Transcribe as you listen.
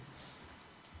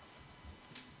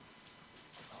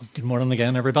Good morning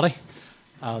again, everybody,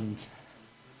 and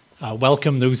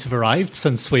welcome those who've arrived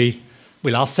since we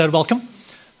last said welcome.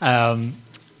 And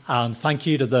thank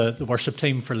you to the worship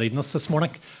team for leading us this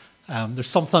morning. There's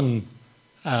something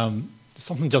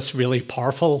just really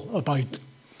powerful about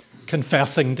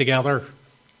confessing together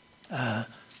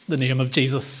the name of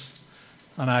Jesus.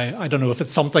 And I don't know if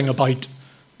it's something about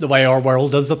the way our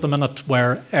world is at the minute,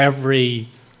 where every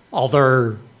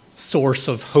other source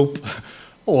of hope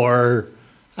or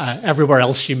everywhere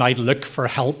else you might look for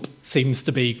help seems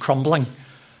to be crumbling.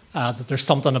 That there's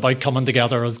something about coming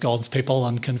together as God's people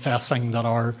and confessing that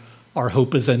our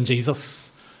hope is in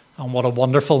Jesus. And what a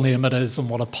wonderful name it is, and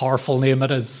what a powerful name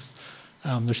it is.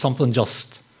 There's something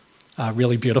just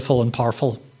really beautiful and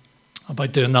powerful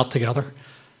about doing that together.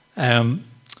 We're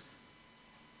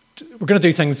going to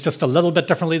do things just a little bit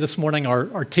differently this morning.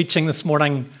 Our teaching this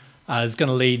morning is going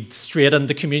to lead straight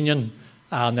into communion,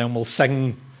 and then we'll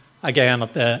sing again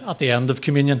at the end of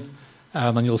communion,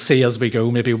 and you'll see as we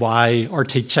go maybe why our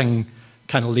teaching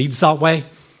kind of leads that way.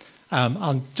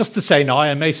 And just to say now,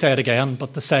 I may say it again,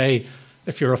 but to say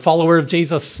if you're a follower of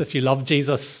Jesus, if you love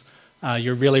Jesus,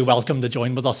 you're really welcome to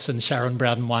join with us in sharing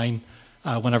bread and wine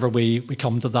whenever we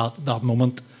come to that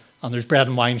moment. And there's bread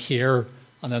and wine here,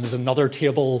 and then there's another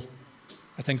table,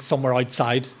 I think somewhere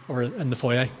outside or in the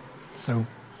foyer. So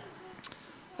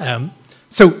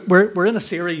we're in a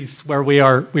series where we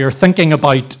are thinking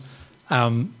about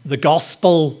the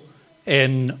gospel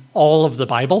in all of the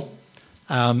Bible.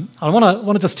 I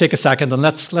want to just take a second and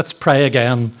let's pray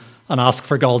again and ask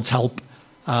for God's help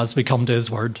as we come to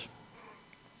His Word.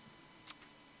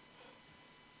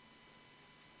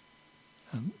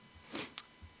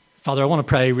 Father, I want to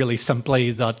pray really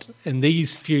simply that in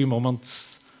these few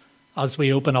moments, as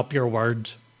we open up Your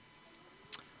Word,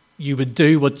 You would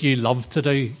do what You love to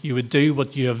do. You would do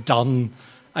what You have done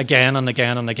again and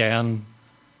again and again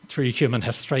through human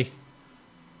history.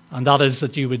 And that is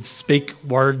that You would speak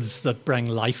words that bring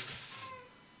life.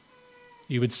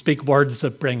 You would speak words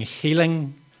that bring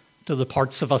healing to the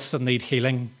parts of us that need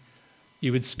healing.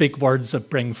 You would speak words that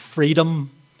bring freedom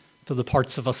to the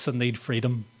parts of us that need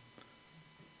freedom.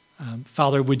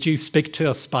 Father, would You speak to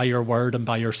us by Your Word and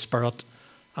by Your Spirit?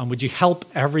 And would You help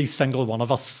every single one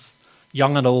of us,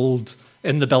 young and old,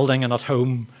 in the building and at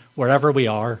home, wherever we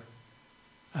are,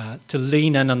 to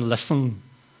lean in and listen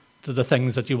to the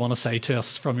things that You want to say to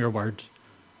us from Your Word.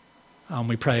 And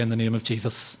we pray in the name of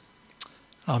Jesus.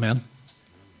 Amen.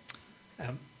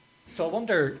 So I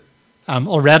wonder,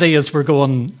 already as we're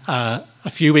going a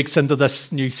few weeks into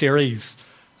this new series,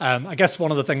 I guess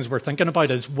one of the things we're thinking about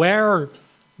is where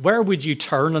would you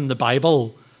turn in the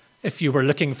Bible if you were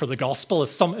looking for the gospel?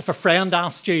 If a friend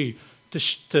asked you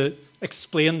to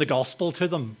explain the gospel to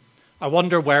them, I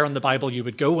wonder where in the Bible you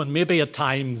would go. And maybe at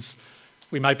times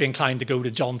we might be inclined to go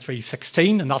to John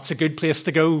 3:16, and that's a good place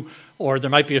to go. Or there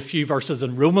might be a few verses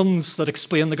in Romans that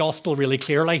explain the gospel really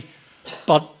clearly.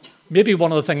 But maybe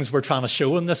one of the things we're trying to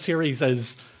show in this series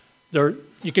is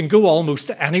you can go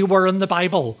almost anywhere in the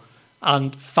Bible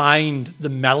and find the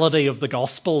melody of the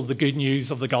gospel, the good news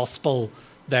of the gospel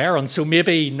there. And so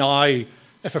maybe now,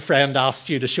 if a friend asked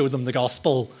you to show them the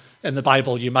gospel in the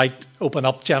Bible, you might open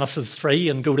up Genesis 3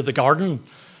 and go to the garden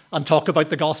and talk about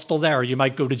the gospel there. You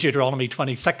might go to Deuteronomy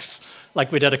 26,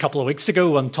 like we did a couple of weeks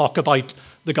ago, and talk about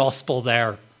the gospel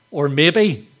there. Or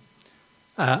maybe,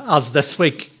 as this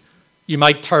week, you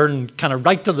might turn kind of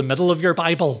right to the middle of your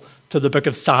Bible, to the book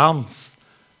of Psalms,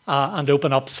 and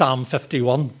open up Psalm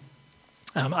 51.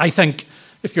 I think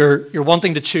if you're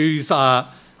wanting to choose a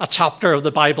chapter of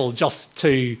the Bible just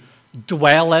to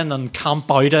dwell in and camp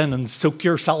out in and soak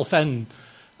yourself in,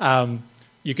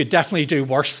 you could definitely do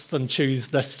worse than choose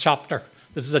this chapter.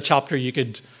 This is a chapter you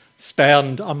could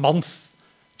spend a month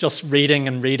just reading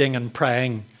and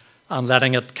praying and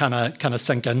letting it kind of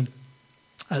sink in.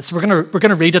 So we're going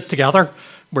to read it together.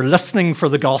 We're listening for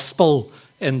the gospel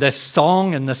in this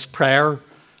song, in this prayer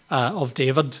of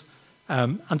David.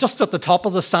 And just at the top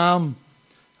of the psalm,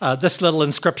 this little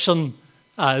inscription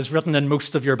is written in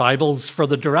most of your Bibles: for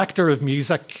the director of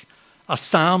music, a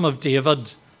psalm of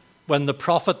David, when the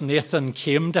prophet Nathan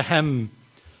came to him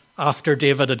after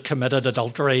David had committed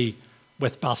adultery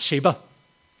with Bathsheba.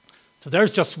 So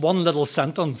there's just one little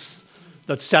sentence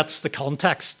that sets the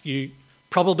context. You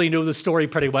probably know the story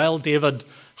pretty well. David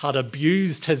had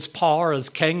abused his power as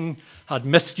king, had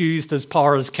misused his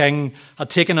power as king, had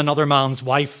taken another man's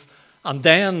wife, and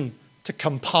then to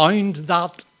compound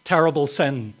that terrible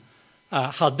sin,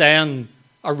 had then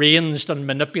arranged and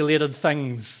manipulated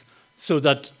things so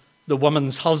that the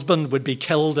woman's husband would be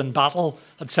killed in battle,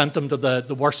 had sent him to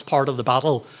the worst part of the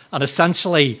battle, and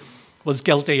essentially was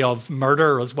guilty of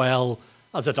murder as well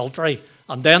as adultery.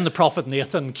 And then the prophet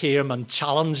Nathan came and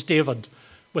challenged David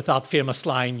with that famous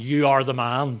line, "You are the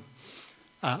man."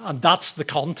 And that's the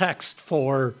context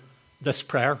for this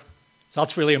prayer. So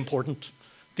that's really important.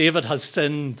 David has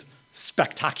sinned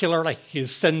spectacularly. He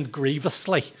has sinned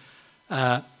grievously.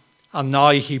 And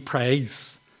now he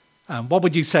prays. What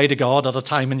would you say to God at a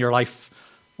time in your life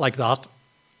like that?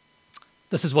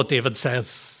 This is what David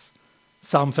says.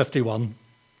 Psalm 51.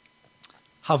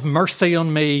 "Have mercy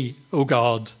on me, O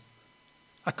God,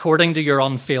 according to your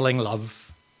unfailing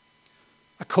love.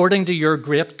 According to your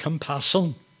great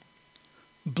compassion,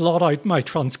 blot out my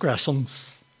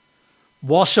transgressions.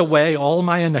 Wash away all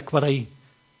my iniquity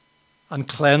and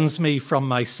cleanse me from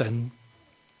my sin.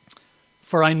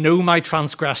 For I know my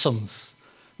transgressions.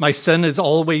 My sin is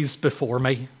always before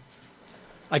me.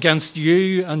 Against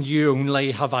you and you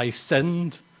only have I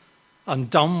sinned and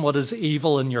done what is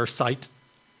evil in your sight.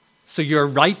 So you're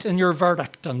right in your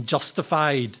verdict and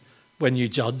justified when you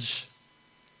judge.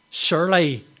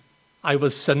 Surely I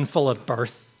was sinful at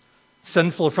birth,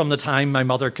 sinful from the time my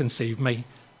mother conceived me.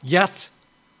 Yet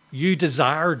you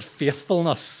desired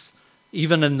faithfulness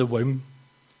even in the womb.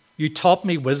 You taught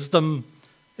me wisdom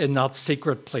in that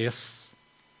secret place.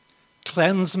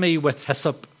 Cleanse me with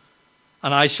hyssop,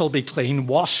 and I shall be clean.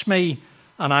 Wash me,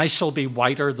 and I shall be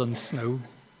whiter than snow.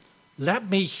 Let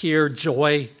me hear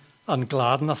joy and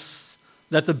gladness.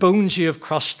 Let the bones you have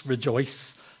crushed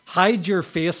rejoice. Hide your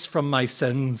face from my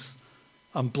sins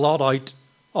and blot out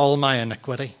all my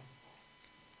iniquity.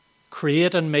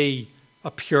 Create in me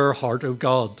a pure heart, O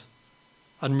God,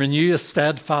 and renew a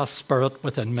steadfast spirit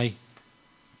within me.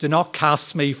 Do not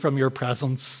cast me from your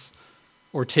presence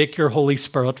or take your Holy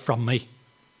Spirit from me.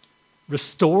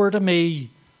 Restore to me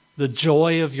the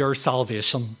joy of your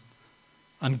salvation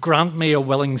and grant me a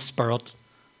willing spirit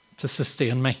to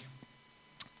sustain me.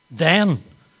 Then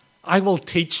I will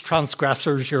teach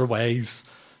transgressors your ways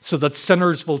so that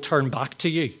sinners will turn back to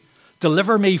you.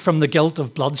 Deliver me from the guilt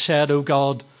of bloodshed, O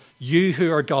God, you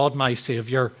who are God, my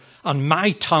Saviour, and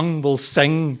my tongue will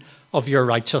sing of your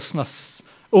righteousness.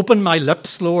 Open my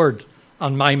lips, Lord,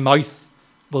 and my mouth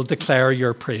will declare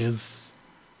your praise.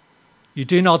 You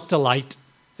do not delight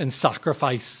in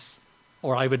sacrifice,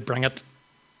 or I would bring it.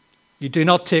 You do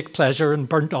not take pleasure in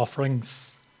burnt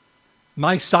offerings.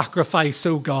 My sacrifice,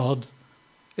 O God,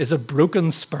 is a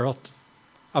broken spirit,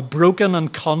 a broken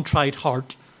and contrite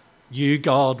heart you,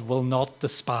 God, will not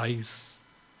despise.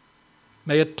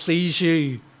 May it please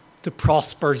you to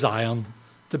prosper Zion,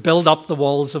 to build up the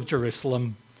walls of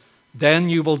Jerusalem. Then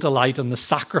you will delight in the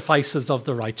sacrifices of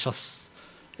the righteous,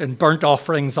 in burnt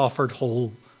offerings offered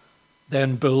whole.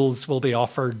 Then bulls will be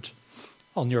offered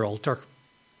on your altar.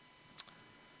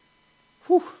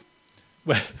 Whew.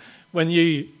 When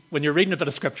you're reading a bit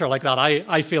of scripture like that,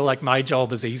 I feel like my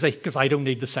job is easy because I don't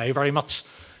need to say very much,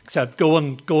 except go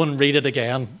and read it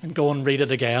again, and go and read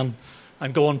it again,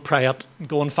 and go and pray it, and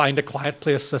go and find a quiet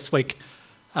place this week,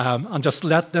 and just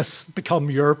let this become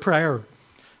your prayer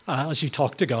as you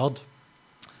talk to God.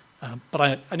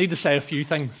 But I need to say a few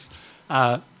things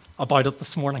about it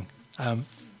this morning.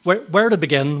 Where to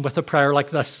begin with a prayer like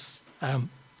this? I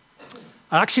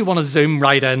actually want to zoom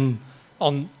right in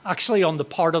on the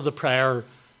part of the prayer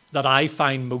that I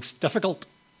find most difficult,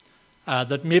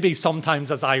 that maybe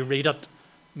sometimes as I read it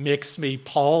makes me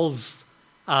pause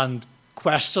and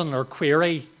question or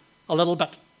query a little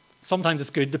bit. Sometimes it's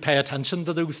good to pay attention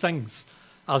to those things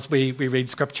as we read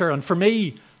scripture. And for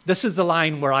me, this is the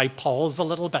line where I pause a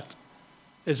little bit,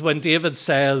 is when David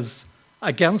says,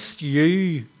 "Against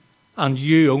you and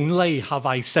you only have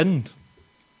I sinned."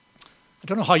 I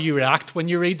don't know how you react when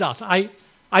you read that.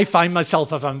 I find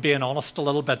myself, if I'm being honest, a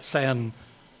little bit saying,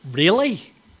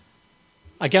 really?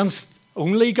 Against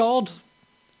only God?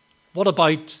 What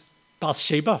about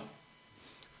Bathsheba?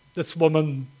 This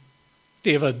woman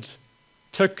David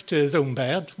took to his own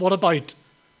bed. What about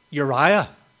Uriah?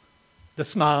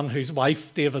 This man whose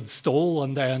wife David stole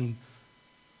and then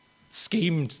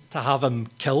schemed to have him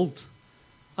killed.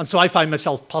 And so I find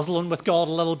myself puzzling with God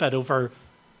a little bit over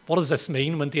what does this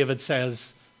mean when David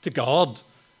says to God,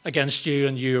 "Against you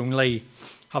and you only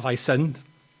have I sinned."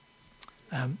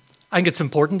 I think it's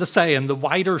important to say in the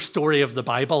wider story of the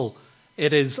Bible,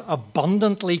 it is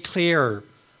abundantly clear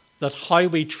that how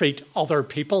we treat other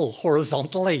people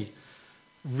horizontally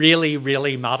really,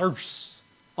 really matters.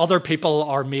 Other people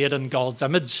are made in God's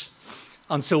image.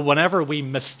 And so whenever we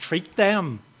mistreat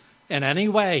them in any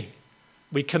way,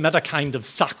 we commit a kind of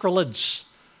sacrilege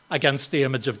against the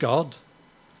image of God.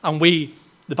 And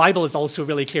the Bible is also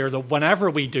really clear that whenever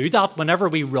we do that, whenever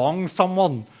we wrong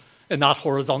someone in that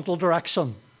horizontal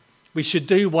direction, we should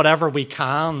do whatever we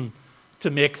can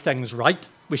to make things right.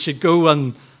 We should go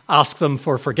and ask them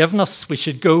for forgiveness. We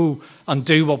should go and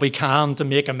do what we can to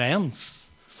make amends.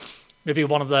 Maybe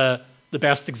one of the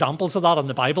best examples of that in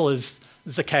the Bible is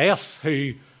Zacchaeus,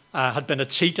 who had been a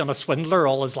cheat and a swindler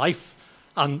all his life.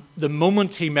 And the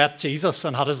moment he met Jesus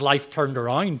and had his life turned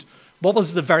around, what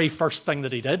was the very first thing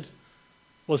that he did?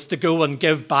 Was to go and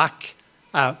give back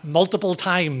multiple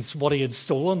times what he had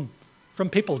stolen from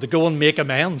people, to go and make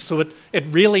amends. So it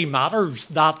really matters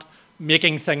that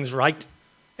making things right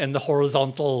in the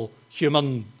horizontal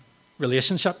human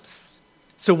relationships.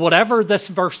 So whatever this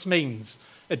verse means,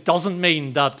 it doesn't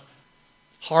mean that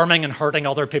harming and hurting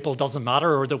other people doesn't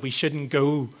matter, or that we shouldn't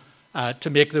go to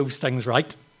make those things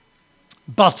right.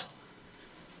 But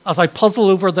as I puzzle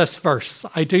over this verse,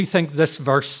 I do think this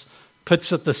verse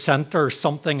puts at the center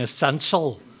something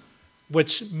essential,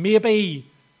 which maybe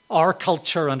our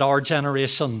culture and our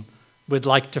generation would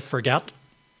like to forget.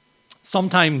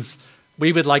 Sometimes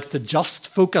we would like to just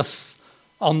focus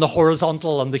on the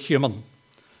horizontal and the human.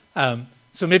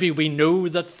 So maybe we know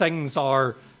that things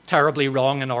are terribly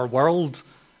wrong in our world,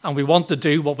 and we want to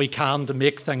do what we can to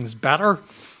make things better.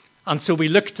 And so we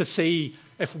look to see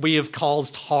if we have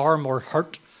caused harm or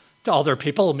hurt to other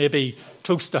people, maybe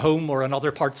close to home or in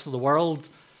other parts of the world.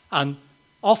 And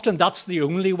often that's the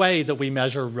only way that we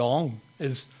measure wrong,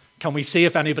 is can we see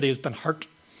if anybody has been hurt?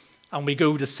 And we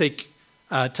go to seek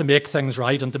to make things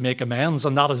right and to make amends,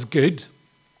 and that is good.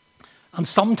 And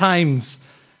sometimes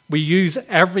we use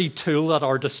every tool at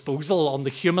our disposal on the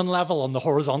human level, on the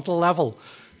horizontal level,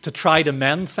 to try to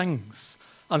mend things.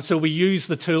 And so we use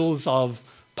the tools of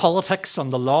politics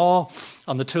and the law,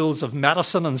 and the tools of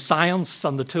medicine and science,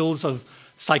 and the tools of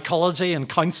psychology and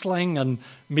counselling and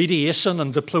mediation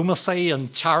and diplomacy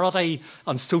and charity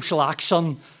and social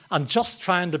action, and just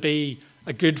trying to be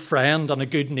a good friend and a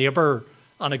good neighbour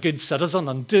and a good citizen,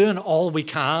 and doing all we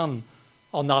can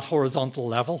on that horizontal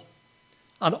level.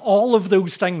 And all of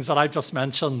those things that I've just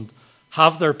mentioned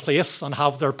have their place and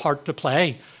have their part to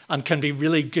play, and can be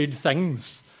really good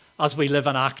things as we live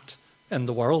and act in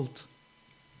the world.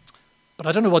 But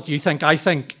I don't know what you think. I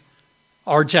think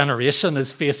our generation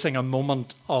is facing a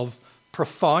moment of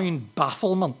profound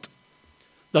bafflement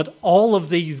that all of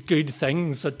these good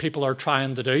things that people are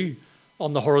trying to do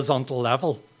on the horizontal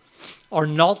level are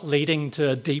not leading to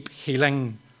a deep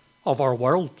healing of our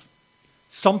world.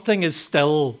 Something is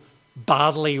still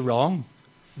badly wrong,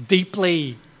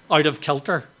 deeply out of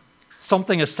kilter.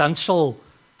 Something essential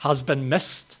has been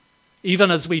missed, even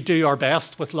as we do our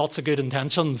best with lots of good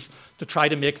intentions to try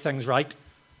to make things right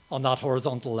on that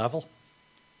horizontal level.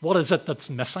 What is it that's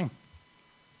missing?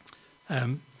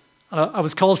 And I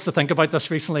was caused to think about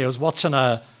this recently. I was watching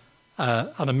an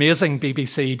amazing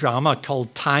BBC drama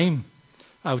called Time,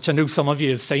 which I know some of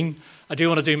you have seen. I do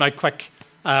want to do my quick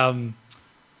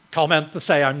comment to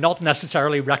say I'm not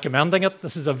necessarily recommending it.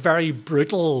 This is a very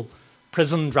brutal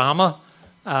prison drama,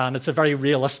 and it's a very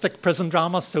realistic prison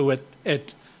drama, so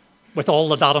it with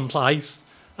all that implies.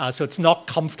 So it's not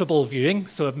comfortable viewing,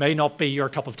 so it may not be your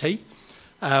cup of tea.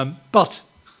 But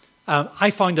I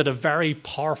found it a very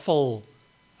powerful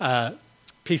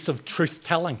piece of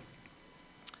truth-telling.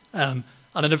 And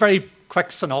in a very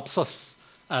quick synopsis,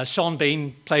 Sean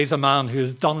Bean plays a man who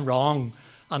has done wrong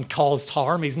and caused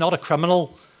harm. He's not a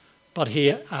criminal, but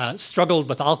he struggled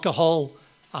with alcohol.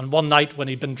 And one night when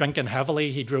he'd been drinking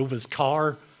heavily, he drove his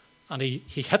car and he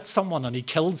hit someone and he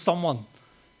killed someone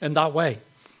in that way.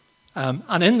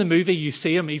 And in the movie, you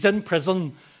see him. He's in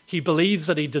prison. He believes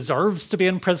that he deserves to be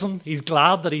in prison. He's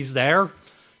glad that he's there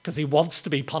because he wants to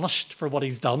be punished for what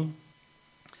he's done.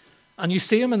 And you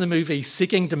see him in the movie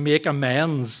seeking to make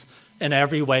amends in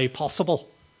every way possible.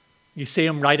 You see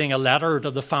him writing a letter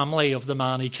to the family of the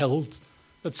man he killed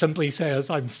that simply says,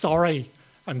 "I'm sorry,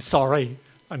 I'm sorry,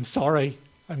 I'm sorry,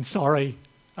 I'm sorry,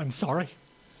 I'm sorry."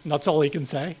 And that's all he can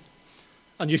say.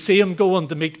 And you see him going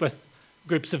to meet with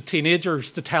groups of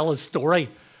teenagers to tell his story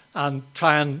and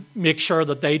try and make sure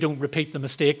that they don't repeat the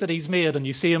mistake that he's made. And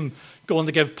you see him going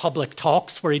to give public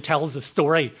talks where he tells his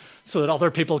story so that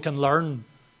other people can learn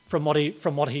from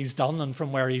what he's done and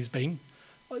from where he's been.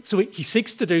 So he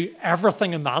seeks to do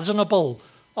everything imaginable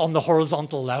on the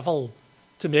horizontal level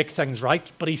to make things right,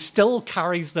 but he still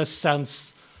carries this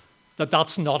sense that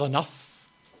that's not enough.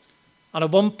 And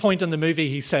at one point in the movie,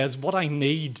 he says, "What I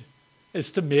need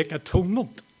is to make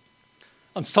atonement."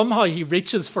 And somehow he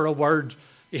reaches for a word.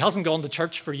 He hasn't gone to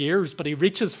church for years, but he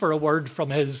reaches for a word from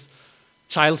his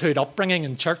childhood upbringing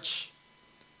in church.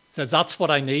 He says, "That's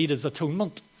what I need is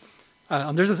atonement."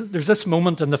 And there's this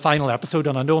moment in the final episode,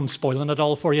 and I know I'm spoiling it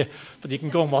all for you, but you can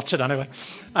go and watch it anyway.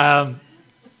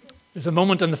 There's a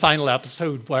moment in the final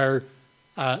episode where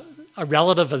a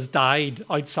relative has died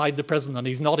outside the prison and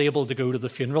he's not able to go to the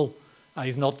funeral.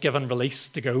 He's not given release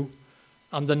to go.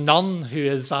 And the nun, who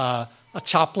is a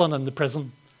chaplain in the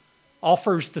prison,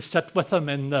 offers to sit with him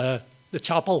in the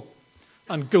chapel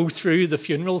and go through the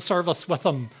funeral service with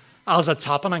him as it's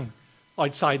happening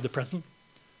outside the prison.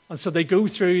 And so they go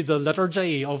through the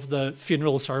liturgy of the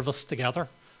funeral service together.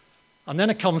 And then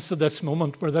it comes to this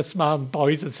moment where this man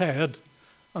bows his head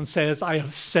and says, I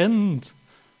have sinned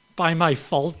by my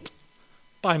fault,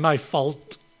 by my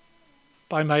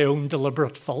own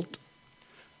deliberate fault.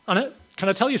 And can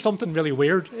I tell you something really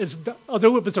weird? Is that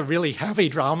although it was a really heavy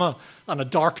drama and a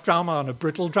dark drama and a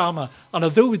brutal drama, and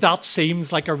although that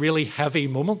seems like a really heavy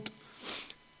moment,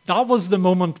 that was the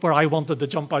moment where I wanted to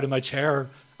jump out of my chair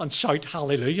and shout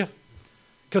hallelujah.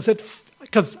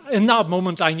 Because in that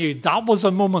moment I knew that was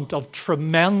a moment of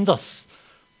tremendous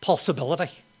possibility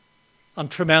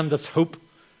and tremendous hope,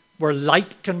 where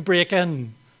light can break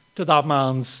in to that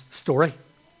man's story.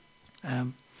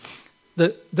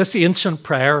 This ancient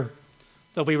prayer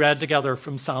that we read together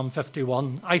from Psalm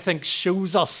 51, I think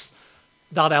shows us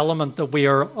that element that we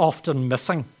are often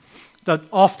missing. That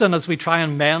often as we try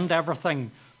and mend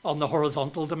everything on the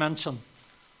horizontal dimension,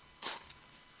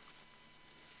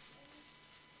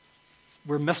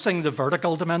 we're missing the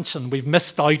vertical dimension. We've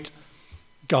missed out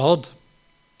God,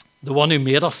 the one who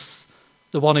made us,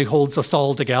 the one who holds us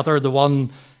all together, the one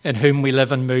in whom we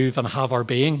live and move and have our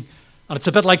being. And it's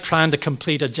a bit like trying to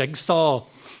complete a jigsaw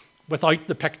without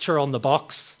the picture on the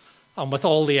box and with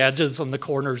all the edges and the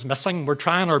corners missing. We're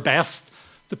trying our best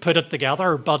to put it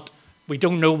together, but we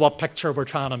don't know what picture we're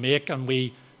trying to make, and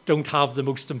we don't have the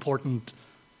most important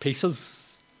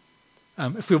pieces.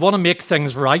 If we want to make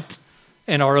things right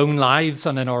in our own lives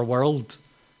and in our world,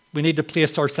 we need to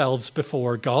place ourselves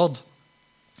before God.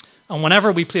 And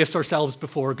whenever we place ourselves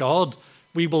before God,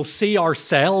 we will see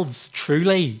ourselves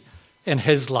truly in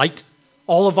his light.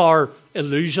 All of our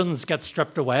illusions get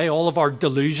stripped away. All of our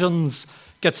delusions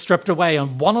get stripped away.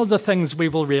 And one of the things we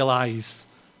will realize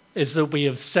is that we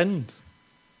have sinned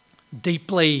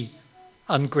deeply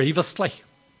and grievously.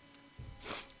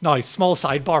 Now, small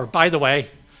sidebar. By the way,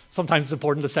 sometimes it's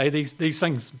important to say these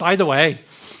things. By the way,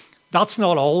 that's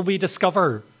not all we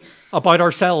discover about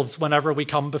ourselves whenever we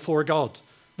come before God.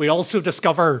 We also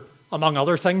discover, among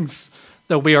other things,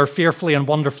 that we are fearfully and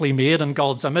wonderfully made in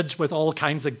God's image with all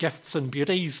kinds of gifts and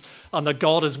beauties, and that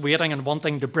God is waiting and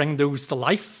wanting to bring those to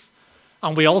life.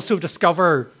 And we also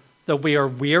discover that we are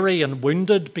weary and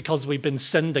wounded because we've been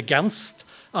sinned against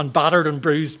and battered and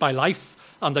bruised by life,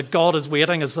 and that God is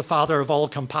waiting as the Father of all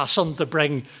compassion to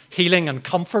bring healing and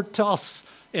comfort to us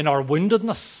in our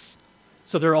woundedness.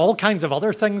 So there are all kinds of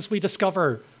other things we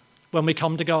discover when we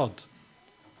come to God.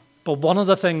 But one of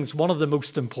the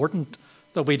most important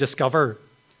that we discover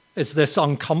is this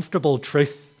uncomfortable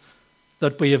truth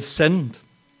that we have sinned.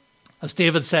 As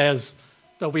David says,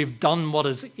 that we've done what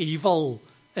is evil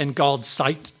in God's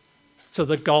sight, so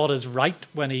that God is right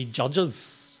when he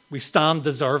judges. We stand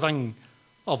deserving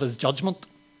of his judgment.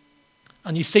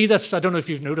 And you see this, I don't know if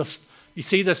you've noticed, you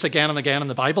see this again and again in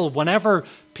the Bible. Whenever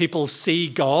people see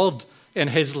God in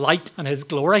his light and his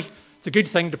glory, it's a good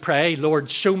thing to pray, Lord,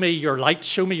 show me your light,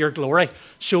 show me your glory,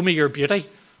 show me your beauty.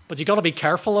 But you've got to be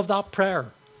careful of that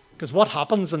prayer, because what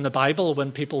happens in the Bible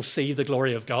when people see the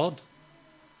glory of God?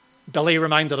 Billy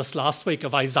reminded us last week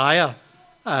of Isaiah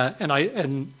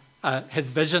in his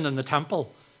vision in the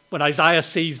temple, when Isaiah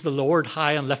sees the Lord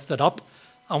high and lifted up,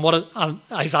 and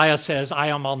Isaiah says, I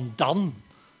am undone,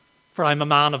 for I'm a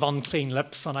man of unclean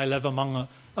lips, and I live among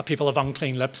a people of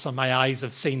unclean lips, and my eyes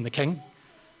have seen the King.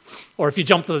 Or if you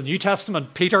jump to the New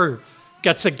Testament, Peter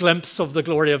gets a glimpse of the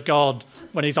glory of God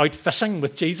when he's out fishing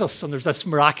with Jesus, and there's this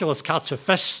miraculous catch of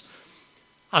fish.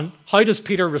 And how does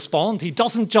Peter respond? He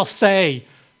doesn't just say,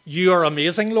 you are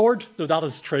amazing, Lord, though that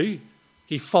is true.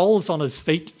 He falls on his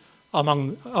feet,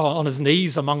 on his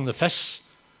knees among the fish,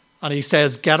 and he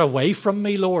says, get away from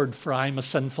me, Lord, for I'm a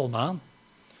sinful man.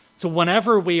 So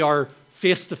whenever we are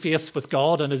face to face with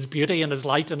God and his beauty and his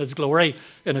light and his glory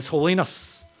and his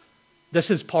holiness, this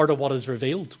is part of what is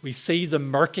revealed. We see the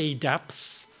murky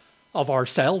depths of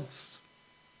ourselves.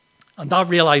 And that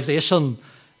realization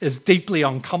is deeply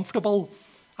uncomfortable,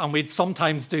 and we'd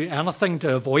sometimes do anything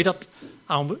to avoid it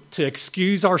and to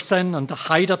excuse our sin and to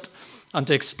hide it and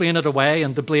to explain it away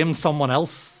and to blame someone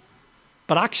else.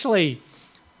 But actually,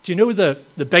 do you know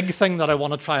the big thing that I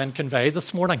want to try and convey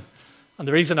this morning? And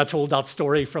the reason I told that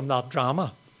story from that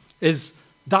drama is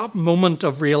that moment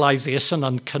of realization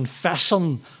and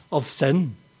confession of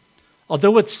sin.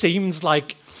 Although it seems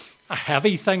like a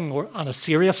heavy thing and a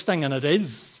serious thing, and it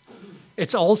is,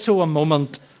 it's also a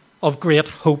moment of great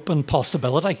hope and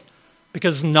possibility.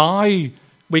 because now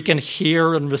we can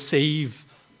hear and receive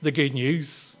the good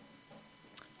news.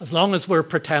 As long as we're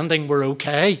pretending we're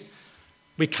okay,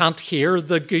 we can't hear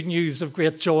the good news of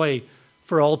great joy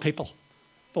for all people.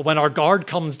 But when our guard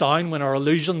comes down, when our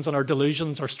illusions and our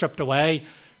delusions are stripped away,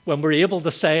 when we're able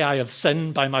to say, I have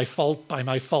sinned by my fault, by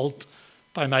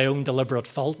my own deliberate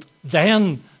fault,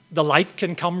 then the light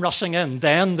can come rushing in.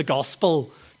 Then the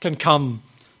gospel can come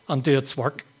and do its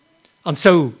work. And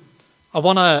so I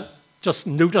want to just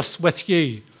notice with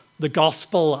you the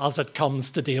gospel as it comes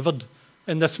to David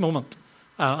in this moment.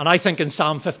 And I think in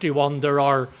Psalm 51 there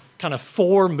are kind of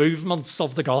four movements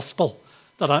of the gospel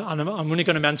that I'm only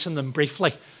going to mention them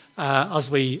briefly as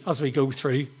we go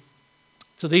through.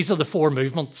 So these are the four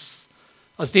movements.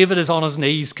 As David is on his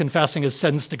knees confessing his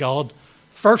sins to God,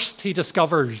 first he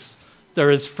discovers there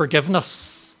is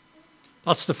forgiveness.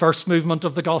 That's the first movement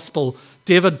of the gospel.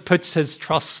 David puts his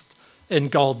trust in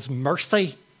God's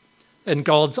mercy, in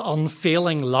God's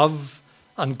unfailing love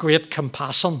and great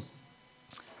compassion.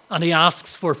 And he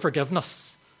asks for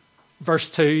forgiveness. Verse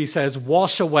 2, he says,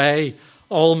 wash away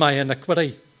all my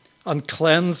iniquity and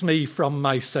cleanse me from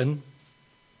my sin.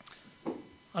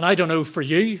 And I don't know for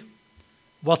you,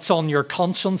 what's on your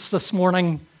conscience this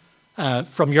morning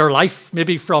from your life,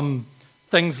 maybe from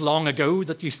things long ago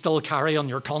that you still carry on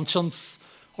your conscience,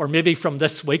 or maybe from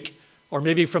this week, or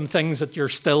maybe from things that you're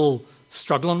still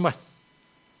struggling with.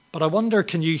 But I wonder,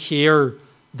 can you hear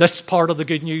this part of the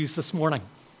good news this morning?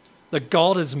 That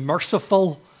God is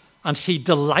merciful and he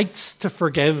delights to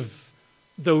forgive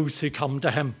those who come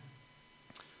to him.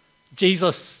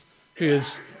 Jesus, who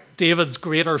is David's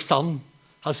greater son,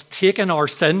 has taken our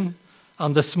sin,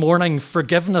 and this morning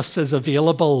forgiveness is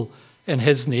available in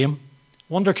his name.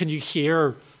 I wonder, can you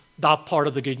hear that part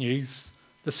of the good news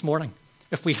this morning?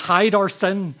 If we hide our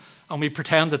sin and we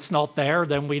pretend it's not there,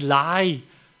 then we lie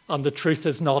and the truth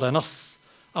is not in us.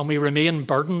 And we remain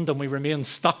burdened and we remain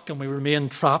stuck and we remain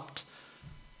trapped.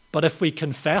 But if we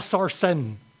confess our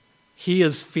sin, he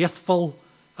is faithful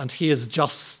and he is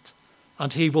just,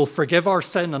 and he will forgive our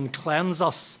sin and cleanse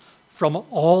us from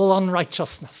all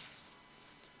unrighteousness.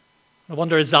 I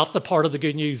wonder, is that the part of the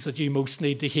good news that you most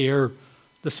need to hear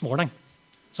this morning?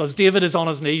 So as David is on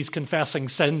his knees confessing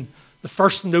sin, the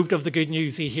first note of the good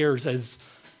news he hears is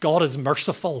God is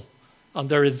merciful and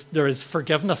there is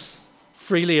forgiveness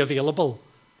freely available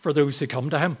for those who come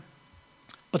to him.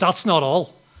 But that's not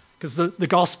all, because the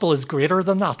gospel is greater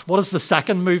than that. What is the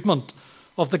second movement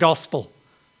of the gospel?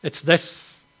 It's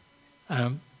this,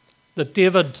 that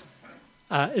David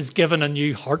is given a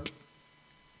new heart.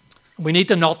 We need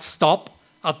to not stop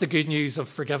at the good news of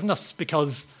forgiveness,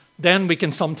 because then we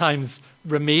can sometimes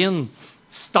remain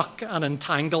stuck and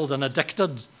entangled and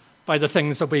addicted by the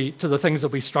things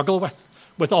that we struggle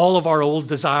with all of our old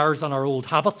desires and our old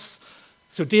habits.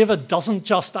 So David doesn't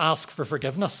just ask for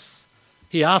forgiveness.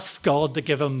 He asks God to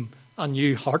give him a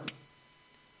new heart.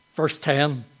 Verse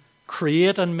 10,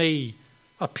 create in me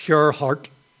a pure heart,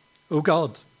 O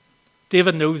God.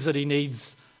 David knows that he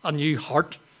needs a new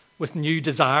heart with new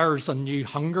desires and new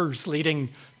hungers, leading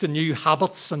to new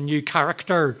habits and new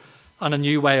character and a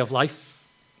new way of life.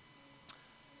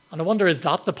 And I wonder, is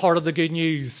that the part of the good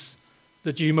news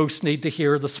that you most need to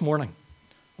hear this morning?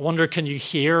 I wonder, can you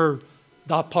hear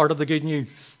that part of the good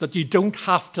news? That you don't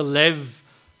have to live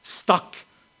stuck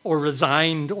or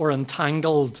resigned or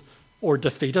entangled or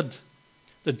defeated.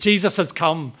 That Jesus has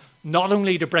come not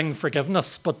only to bring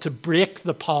forgiveness, but to break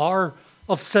the power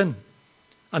of sin.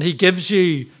 And he gives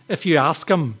you, if you ask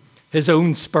him, his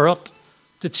own spirit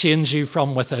to change you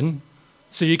from within,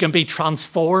 so you can be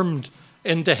transformed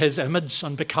into his image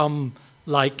and become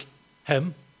like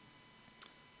him.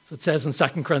 So it says in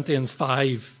 2 Corinthians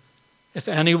 5, if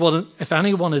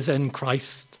anyone is in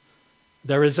Christ,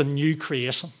 there is a new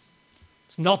creation.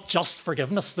 It's not just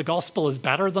forgiveness. The gospel is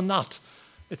better than that.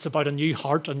 It's about a new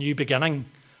heart, a new beginning,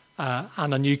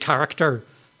 and a new character,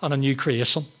 and a new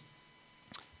creation.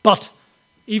 But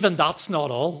even that's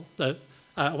not all.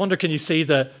 I wonder, can you see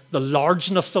the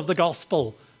largeness of the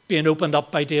gospel being opened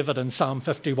up by David in Psalm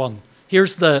 51?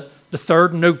 Here's the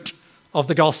third note of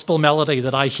the gospel melody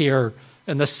that I hear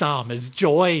in this psalm, is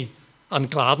joy and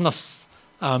gladness.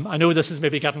 I know this is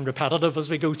maybe getting repetitive as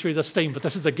we go through this theme, but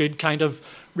this is a good kind of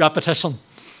repetition.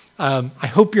 I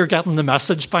hope you're getting the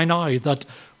message by now that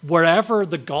wherever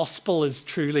the gospel is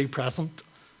truly present,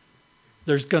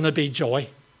 there's going to be joy.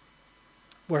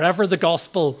 Wherever the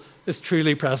gospel is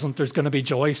truly present, there's going to be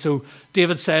joy. So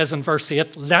David says in verse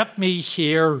 8, let me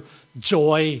hear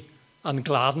joy and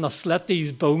gladness. Let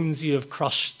these bones you have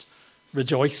crushed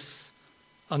rejoice.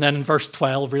 And then in verse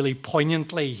 12, really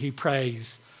poignantly, he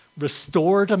prays,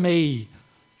 restore to me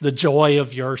the joy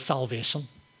of your salvation.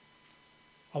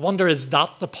 I wonder, is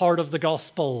that the part of the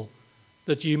gospel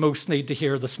that you most need to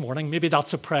hear this morning? Maybe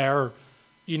that's a prayer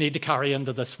you need to carry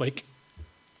into this week.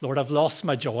 Lord, I've lost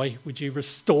my joy. Would you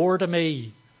restore to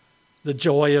me the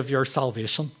joy of your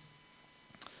salvation?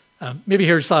 Maybe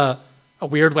here's a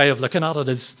weird way of looking at it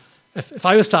is, if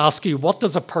I was to ask you, what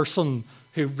does a person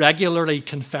who regularly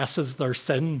confesses their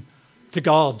sin to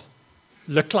God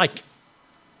look like?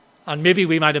 And maybe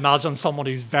we might imagine someone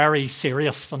who's very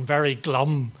serious and very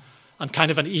glum and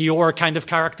kind of an Eeyore kind of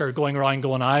character going around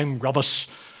going, I'm rubbish,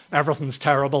 everything's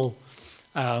terrible.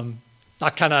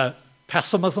 That kind of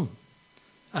pessimism.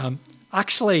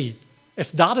 Actually,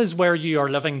 if that is where you are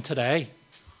living today,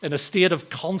 in a state of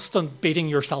constant beating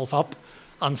yourself up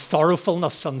and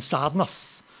sorrowfulness and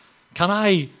sadness, can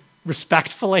I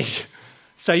respectfully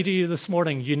say to you this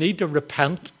morning, you need to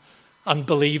repent and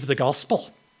believe the gospel.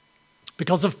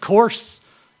 Because of course,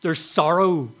 there's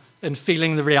sorrow in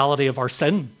feeling the reality of our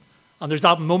sin. And there's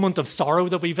that moment of sorrow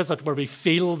that we visit where we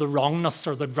feel the wrongness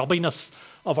or the grubbiness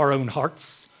of our own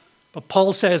hearts. But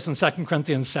Paul says in 2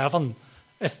 Corinthians 7,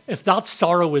 if that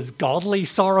sorrow is godly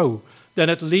sorrow, then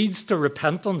it leads to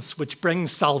repentance, which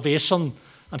brings salvation.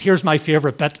 And here's my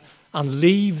favorite bit, and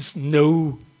leaves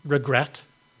no regret.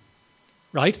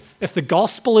 Right? If the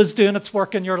gospel is doing its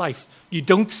work in your life, you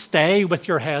don't stay with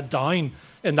your head down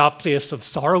in that place of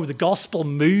sorrow. The gospel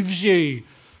moves you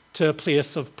to a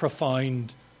place of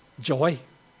profound joy.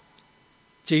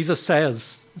 Jesus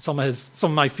says, some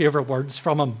of my favorite words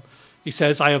from him, he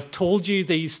says, I have told you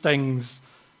these things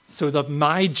so that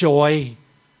my joy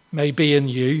may be in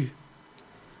you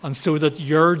and so that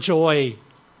your joy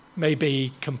may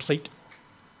be complete.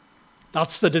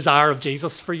 That's the desire of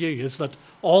Jesus for you, is that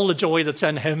all the joy that's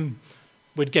in him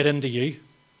would get into you.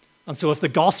 And so if the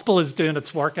gospel is doing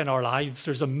its work in our lives,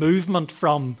 there's a movement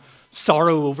from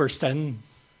sorrow over sin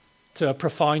to a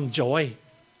profound joy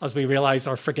as we realize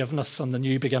our forgiveness and the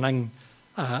new beginning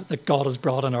that God has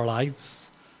brought in our lives.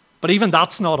 But even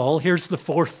that's not all. Here's the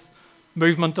fourth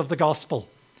movement of the gospel.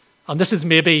 And this is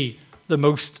maybe the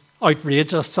most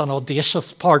outrageous and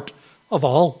audacious part of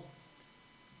all.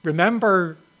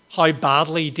 Remember how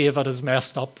badly David has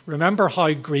messed up. Remember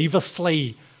how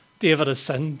grievously David has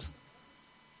sinned.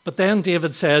 But then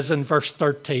David says in verse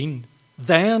 13,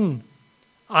 then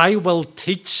I will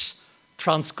teach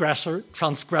transgressors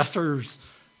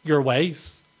your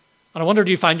ways. And I wonder, do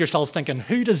you find yourself thinking,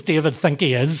 who does David think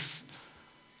he is?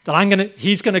 That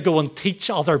he's going to go and teach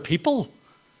other people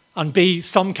and be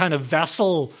some kind of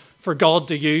vessel for God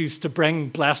to use to bring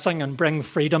blessing and bring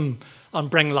freedom and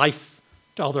bring life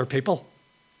to other people.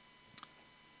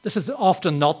 This is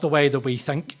often not the way that we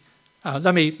think.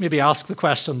 Let me maybe ask the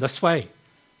question this way.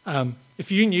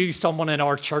 If you knew someone in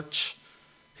our church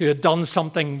who had done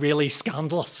something really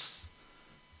scandalous,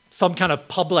 some kind of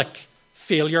public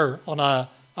failure on a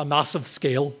massive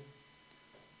scale,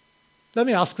 let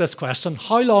me ask this question.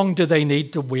 How long do they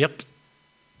need to wait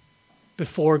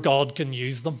before God can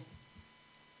use them?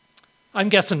 I'm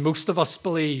guessing most of us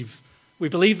believe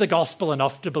the gospel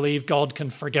enough to believe God can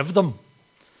forgive them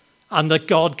and that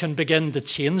God can begin to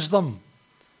change them.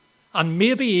 And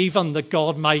maybe even that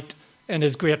God might, in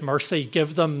his great mercy,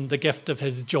 give them the gift of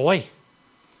his joy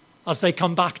as they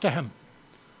come back to him.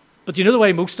 But you know the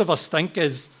way most of us think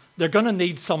is they're going to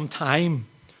need some time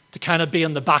to kind of be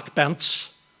on the back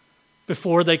bench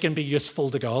before they can be useful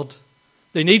to God.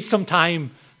 They need some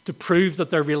time to prove that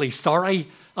they're really sorry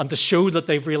and to show that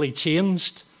they've really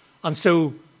changed. And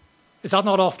so, is that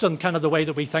not often kind of the way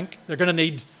that we think? They're going to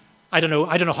need, I don't know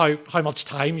how much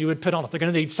time you would put on it. They're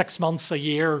going to need 6 months, a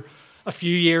year, a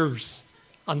few years.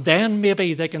 And then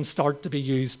maybe they can start to be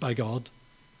used by God.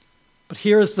 But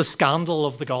here is the scandal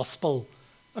of the gospel,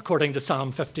 according to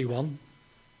Psalm 51,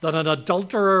 that an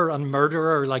adulterer and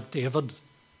murderer like David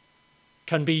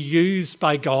can be used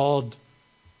by God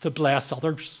to bless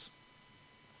others.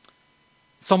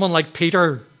 Someone like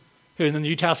Peter, who in the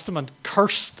New Testament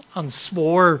cursed and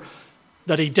swore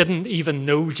that he didn't even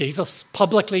know Jesus,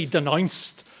 publicly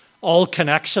denounced all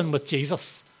connection with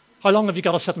Jesus. How long have you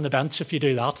got to sit on the bench if you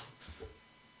do that?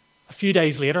 A few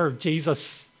days later,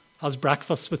 Jesus has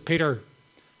breakfast with Peter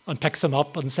and picks him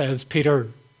up and says, Peter,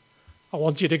 I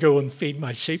want you to go and feed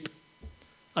my sheep.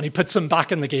 And he puts him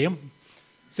back in the game.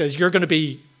 He says, you're going to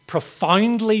be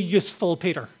profoundly useful,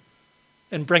 Peter,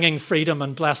 in bringing freedom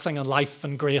and blessing and life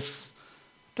and grace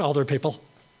to other people.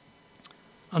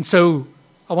 And so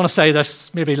I want to say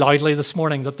this maybe loudly this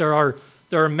morning, that there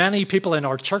are many people in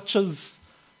our churches,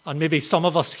 and maybe some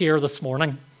of us here this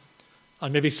morning,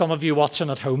 and maybe some of you watching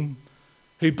at home,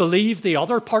 who believe the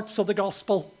other parts of the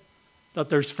gospel, that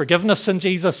there's forgiveness in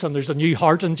Jesus and there's a new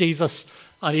heart in Jesus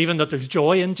and even that there's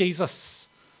joy in Jesus,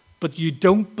 but you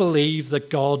don't believe that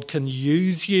God can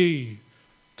use you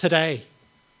today,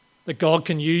 that God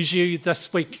can use you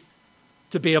this week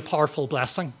to be a powerful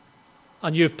blessing,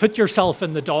 and you've put yourself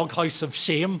in the doghouse of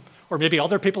shame, or maybe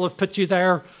other people have put you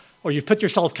there, or you've put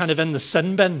yourself kind of in the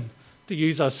sin bin, to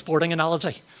use a sporting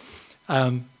analogy.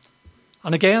 And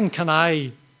again, can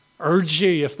I urge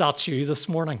you, if that's you this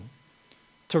morning,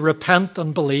 to repent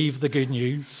and believe the good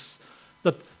news,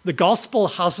 that the gospel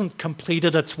hasn't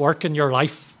completed its work in your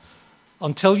life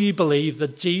until you believe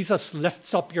that Jesus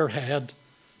lifts up your head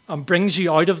and brings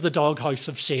you out of the doghouse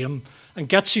of shame and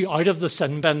gets you out of the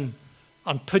sin bin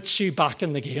and puts you back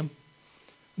in the game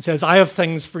and says, I have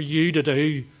things for you to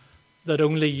do that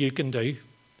only you can do.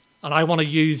 And I want to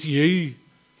use you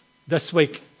this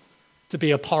week to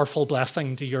be a powerful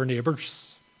blessing to your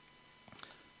neighbours.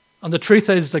 And the truth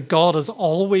is that God has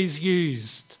always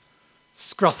used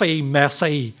scruffy,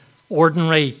 messy,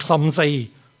 ordinary,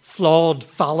 clumsy, flawed,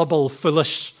 fallible,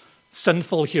 foolish,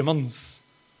 sinful humans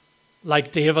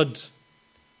like David,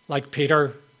 like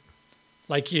Peter,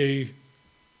 like you,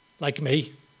 like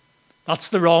me. That's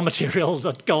the raw material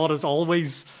that God has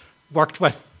always worked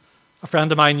with. A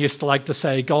friend of mine used to like to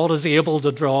say, God is able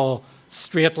to draw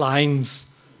straight lines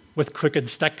with crooked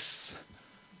sticks.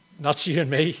 And that's you and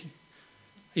me.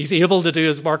 He's able to do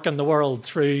his work in the world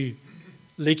through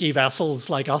leaky vessels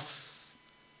like us.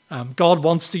 God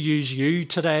wants to use you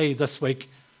today, this week,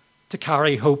 to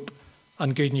carry hope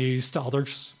and good news to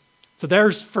others. So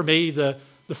there's, for me, the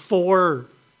four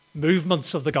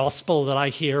movements of the gospel that I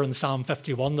hear in Psalm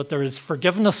 51, that there is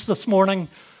forgiveness this morning,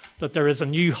 that there is a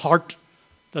new heart,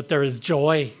 that there is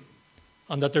joy,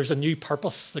 and that there's a new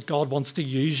purpose, that God wants to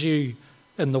use you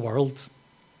in the world.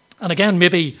 And again,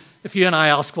 maybe if you and I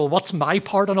ask, well, what's my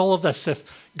part in all of this?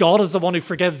 If God is the one who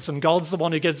forgives, and God's the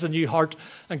one who gives a new heart,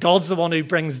 and God's the one who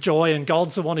brings joy, and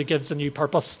God's the one who gives a new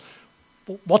purpose,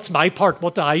 what's my part?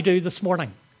 What do I do this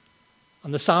morning?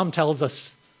 And the psalm tells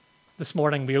us this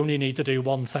morning we only need to do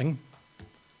one thing,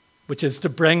 which is to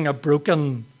bring a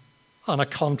broken and a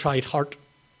contrite heart.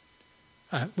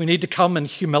 We need to come in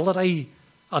humility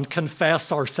and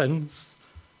confess our sins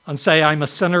and say, I'm a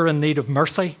sinner in need of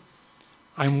mercy.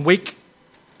 I'm weak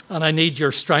and I need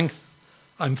your strength.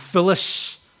 I'm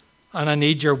foolish and I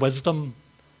need your wisdom.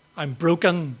 I'm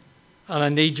broken and I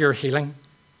need your healing.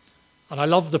 And I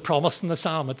love the promise in the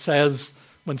psalm. It says,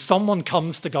 when someone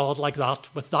comes to God like that,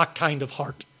 with that kind of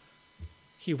heart,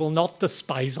 he will not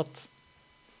despise it.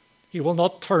 He will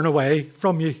not turn away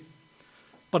from you,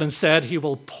 but instead he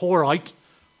will pour out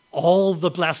all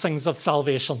the blessings of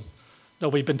salvation that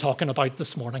we've been talking about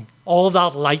this morning. All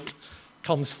that light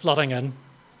comes flooding in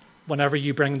whenever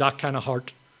you bring that kind of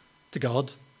heart to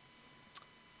God.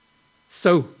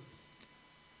 So,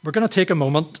 we're going to take a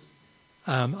moment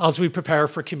as we prepare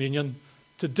for communion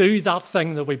to do that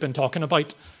thing that we've been talking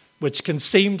about, which can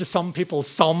seem to some people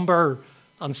somber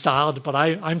and sad, but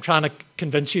I'm trying to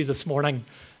convince you this morning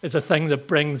is a thing that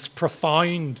brings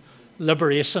profound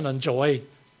liberation and joy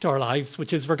to our lives,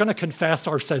 which is we're going to confess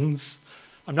our sins.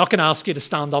 I'm not going to ask you to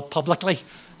stand up publicly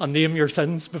and name your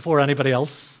sins before anybody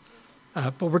else,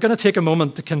 but we're going to take a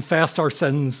moment to confess our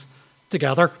sins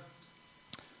together.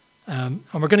 And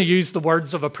we're going to use the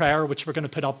words of a prayer, which we're going to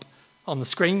put up on the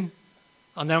screen,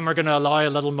 and then we're going to allow a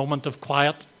little moment of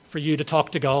quiet for you to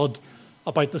talk to God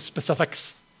about the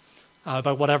specifics,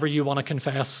 about whatever you want to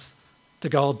confess to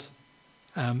God.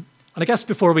 And I guess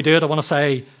before we do it, I want to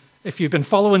say, if you've been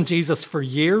following Jesus for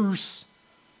years,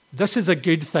 this is a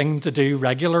good thing to do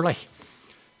regularly.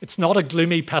 It's not a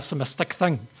gloomy, pessimistic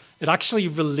thing. It actually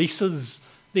releases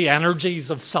the energies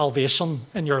of salvation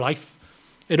in your life.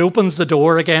 It opens the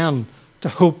door again to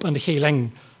hope and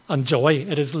healing and joy.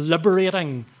 It is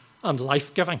liberating and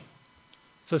life-giving.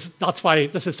 So that's why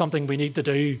this is something we need to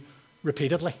do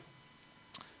repeatedly.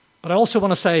 But I also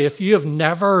want to say, if you have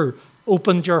never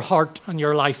opened your heart and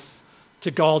your life to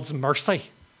God's mercy,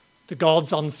 to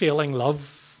God's unfailing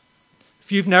love,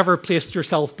 if you've never placed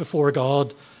yourself before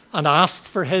God and asked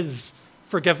for his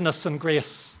forgiveness and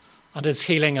grace and his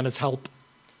healing and his help,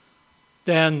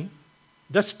 then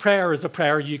this prayer is a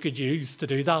prayer you could use to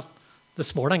do that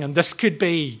this morning. And this could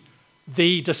be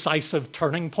the decisive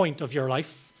turning point of your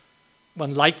life,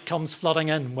 when light comes flooding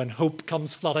in, when hope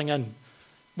comes flooding in,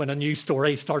 when a new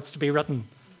story starts to be written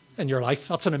in your life.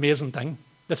 That's an amazing thing.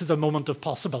 This is a moment of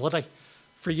possibility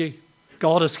for you.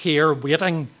 God is here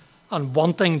waiting and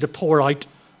wanting to pour out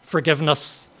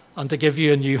forgiveness and to give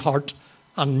you a new heart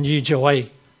and new joy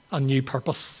and new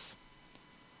purpose.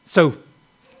 So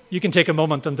you can take a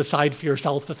moment and decide for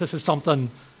yourself if this is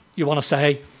something you want to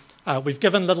say. We've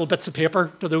given little bits of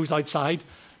paper to those outside.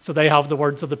 so they have the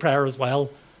words of the prayer as well.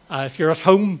 If you're at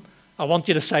home, I want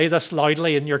you to say this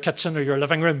loudly in your kitchen or your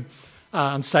living room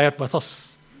and say it with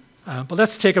us. But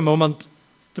let's take a moment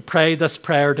to pray this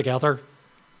prayer together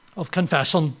of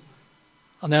confession,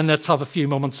 and then let's have a few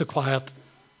moments of quiet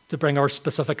to bring our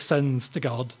specific sins to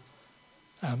God.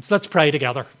 So let's pray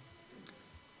together.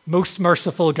 Most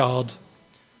merciful God,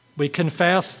 we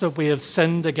confess that we have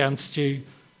sinned against you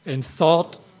in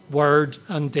thought, word,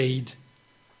 and deed,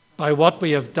 by what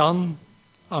we have done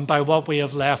and by what we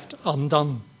have left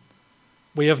undone.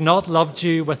 We have not loved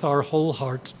you with our whole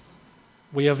heart.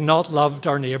 We have not loved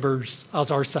our neighbours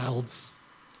as ourselves.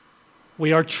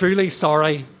 We are truly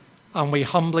sorry and we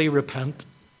humbly repent.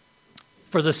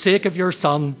 For the sake of your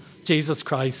Son, Jesus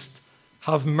Christ,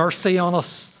 have mercy on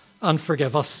us and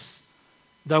forgive us,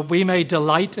 that we may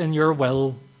delight in your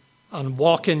will and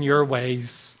walk in your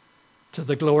ways, to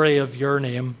the glory of your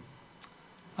name.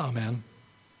 Amen.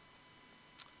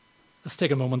 Let's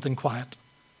take a moment in quiet.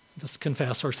 Just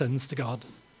confess our sins to God.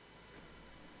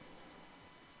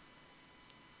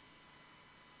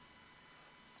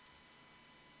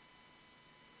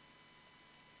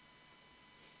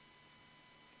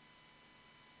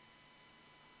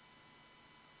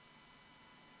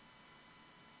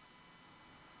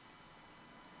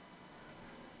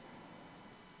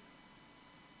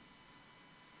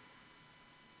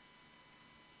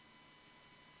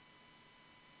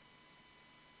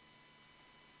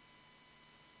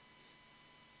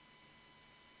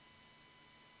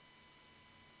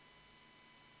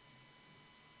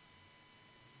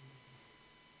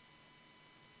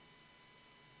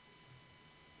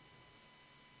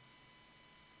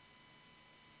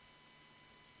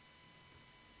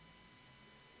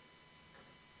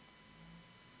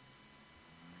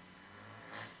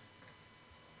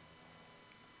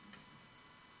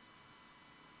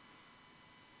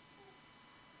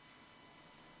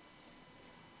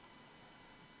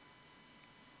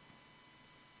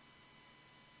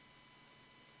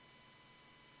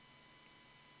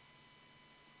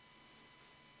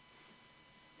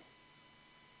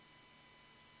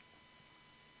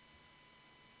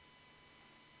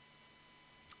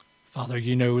 Father,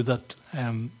 you know that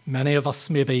many of us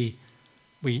maybe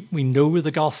we know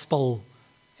the gospel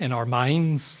in our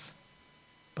minds,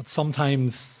 but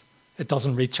sometimes it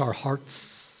doesn't reach our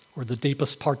hearts or the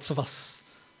deepest parts of us.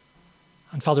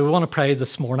 And Father, we want to pray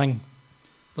this morning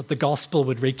that the gospel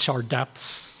would reach our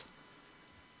depths.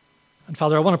 And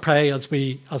Father, I want to pray as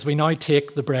we now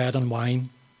take the bread and wine,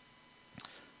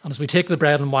 and as we take the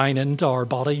bread and wine into our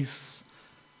bodies,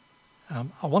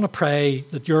 I want to pray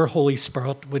that your Holy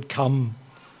Spirit would come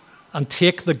and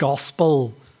take the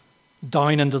gospel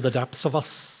down into the depths of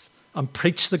us and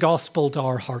preach the gospel to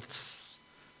our hearts.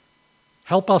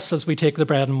 Help us as we take the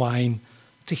bread and wine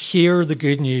to hear the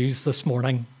good news this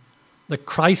morning that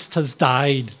Christ has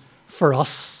died for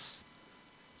us,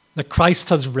 that Christ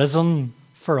has risen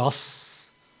for us,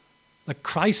 that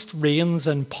Christ reigns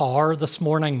in power this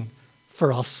morning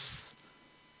for us,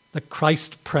 that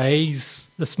Christ prays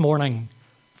this morning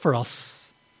for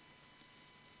us.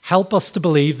 Help us to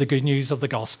believe the good news of the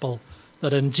gospel,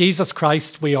 that in Jesus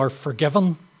Christ we are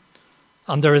forgiven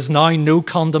and there is now no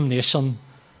condemnation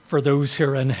for those who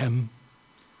are in him.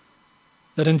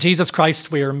 That in Jesus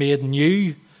Christ we are made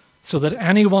new, so that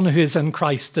anyone who is in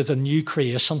Christ is a new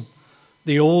creation.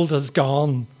 The old has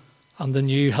gone and the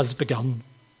new has begun.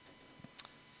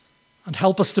 And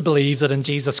help us to believe that in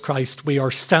Jesus Christ we are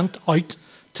sent out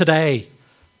today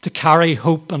to carry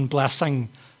hope and blessing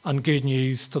and good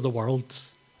news to the world.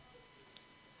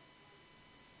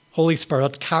 Holy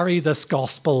Spirit, carry this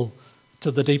gospel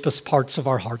to the deepest parts of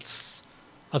our hearts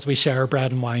as we share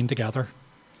bread and wine together.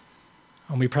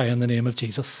 And we pray in the name of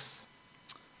Jesus.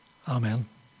 Amen.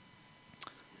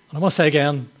 And I want to say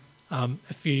again,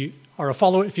 if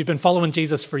you've been following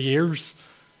Jesus for years,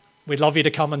 we'd love you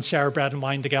to come and share bread and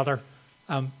wine together.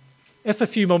 If a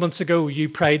few moments ago you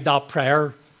prayed that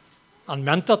prayer and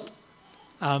meant it,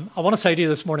 I want to say to you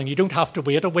this morning, you don't have to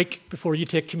wait a week before you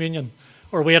take communion,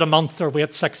 or wait a month, or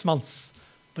wait 6 months.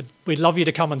 But we'd love you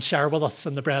to come and share with us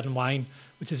in the bread and wine,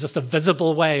 which is just a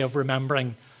visible way of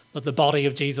remembering that the body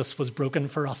of Jesus was broken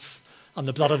for us and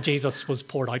the blood of Jesus was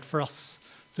poured out for us.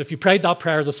 So if you prayed that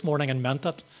prayer this morning and meant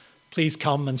it, please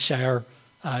come and share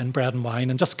in bread and wine,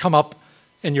 and just come up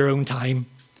in your own time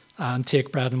and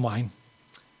take bread and wine.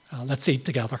 Let's eat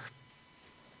together.